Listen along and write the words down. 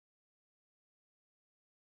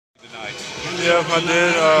Yeah, I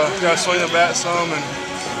did. Got to swing the bat some and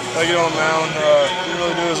get on the mound. Didn't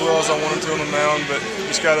really do as well as I wanted to on the mound, but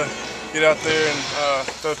just got to get out there and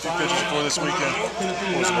throw a few pitches for this weekend.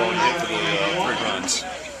 What was the ball you hit for the 3 runs?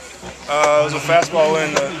 It was a fastball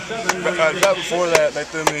in. Right before that, they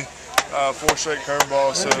threw me 4 straight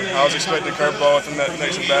curveballs, so I was expecting a curveball within that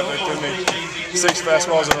next at bat. They threw me 6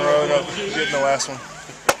 fastballs in a row and up getting the last one.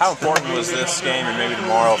 How important was this game and maybe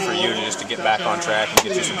tomorrow for you to get back on track and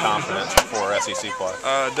get you some confidence before SEC play?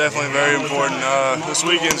 Definitely very important. This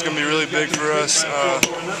weekend's going to be really big for us,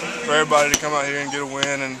 for everybody to come out here and get a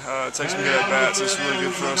win and take some good at-bats. It's really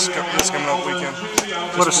good for us this coming up weekend.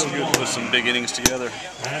 What are some big innings together?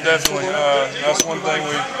 Definitely. That's one thing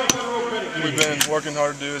we've been working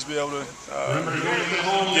hard to do, is be able to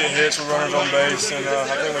get hits with runners on base, and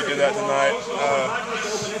I think we did that tonight.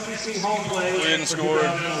 We didn't score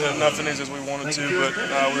enough innings as we wanted to, but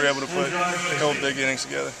we were able to put a couple big innings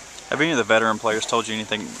together. Have any of the veteran players told you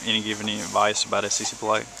anything, given any advice about SEC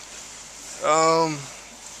play?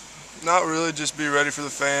 Not really. Just be ready for the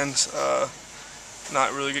fans.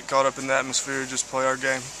 Not really get caught up in the atmosphere. Just play our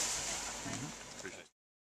game.